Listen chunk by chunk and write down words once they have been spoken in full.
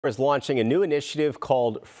Is launching a new initiative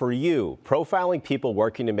called For You, profiling people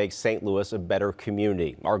working to make St. Louis a better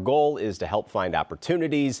community. Our goal is to help find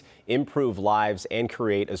opportunities, improve lives, and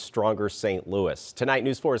create a stronger St. Louis. Tonight,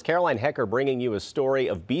 News 4's Caroline Hecker bringing you a story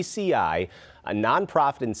of BCI, a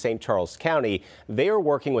nonprofit in St. Charles County. They are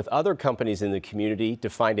working with other companies in the community to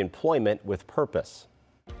find employment with purpose.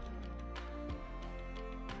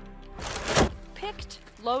 Picked,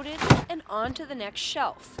 loaded, and on to the next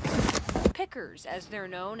shelf. Pickers, as they're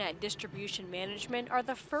known at distribution management, are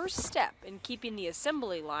the first step in keeping the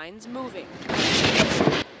assembly lines moving.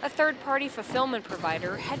 A third-party fulfillment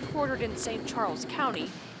provider headquartered in St. Charles County,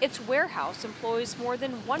 its warehouse employs more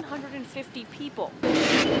than 150 people,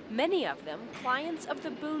 many of them clients of the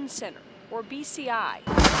Boone Center, or BCI,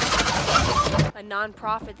 a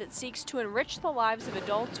nonprofit that seeks to enrich the lives of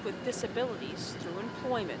adults with disabilities through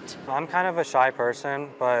employment. I'm kind of a shy person,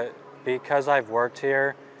 but because I've worked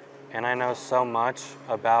here and I know so much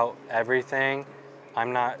about everything,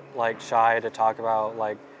 I'm not shy to talk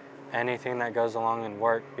about anything that goes along in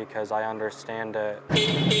work because I understand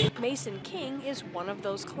it. Mason King is one of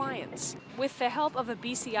those clients. With the help of a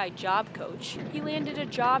BCI job coach, he landed a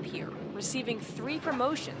job here, receiving 3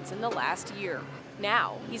 promotions in the last year.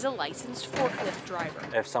 Now he's a licensed forklift driver.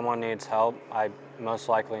 If someone needs help, I most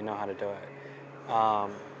likely know how to do it.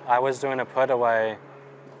 I was doing a put away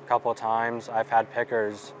a couple of times. I've had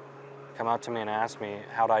pickers come up to me and ask me,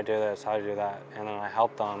 how do I do this, how do I do that, and then I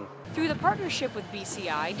help them. Through the partnership with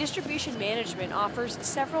BCI, Distribution Management offers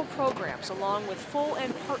several programs along with full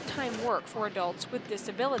and part-time work for adults with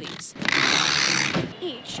disabilities.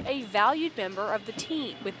 Each a valued member of the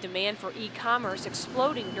team. With demand for e-commerce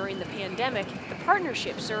exploding during the pandemic, the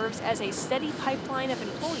partnership serves as a steady pipeline of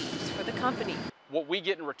employees for the company. What we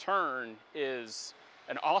get in return is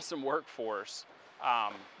an awesome workforce.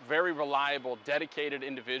 Very reliable, dedicated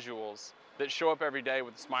individuals that show up every day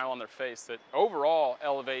with a smile on their face that overall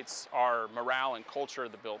elevates our morale and culture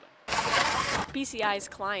of the building. BCI's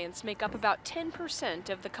clients make up about 10%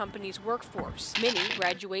 of the company's workforce. Many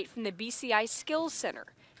graduate from the BCI Skills Center,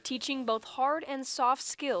 teaching both hard and soft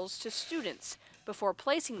skills to students before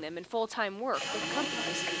placing them in full-time work with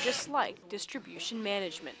companies just like Distribution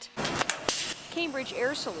Management. Cambridge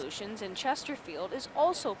Air Solutions in Chesterfield is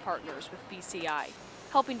also partners with BCI,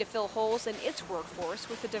 helping to fill holes in its workforce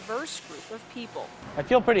with a diverse group of people. I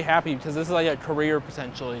feel pretty happy because this is like a career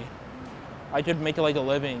potentially. I could make it like a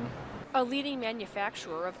living. A leading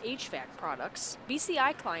manufacturer of HVAC products,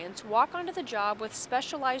 BCI clients walk onto the job with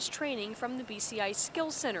specialized training from the BCI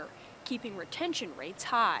Skills Center, keeping retention rates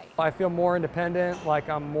high. I feel more independent, like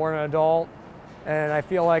I'm more an adult. And I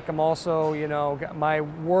feel like I'm also, my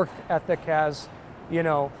work ethic has,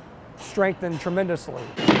 strengthened tremendously.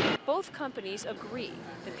 Both companies agree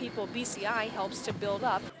the people BCI helps to build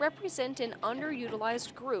up represent an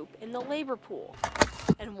underutilized group in the labor pool,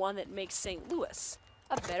 and one that makes St. Louis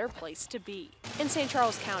a better place to be. In St.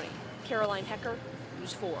 Charles County, Caroline Hecker,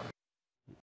 News 4.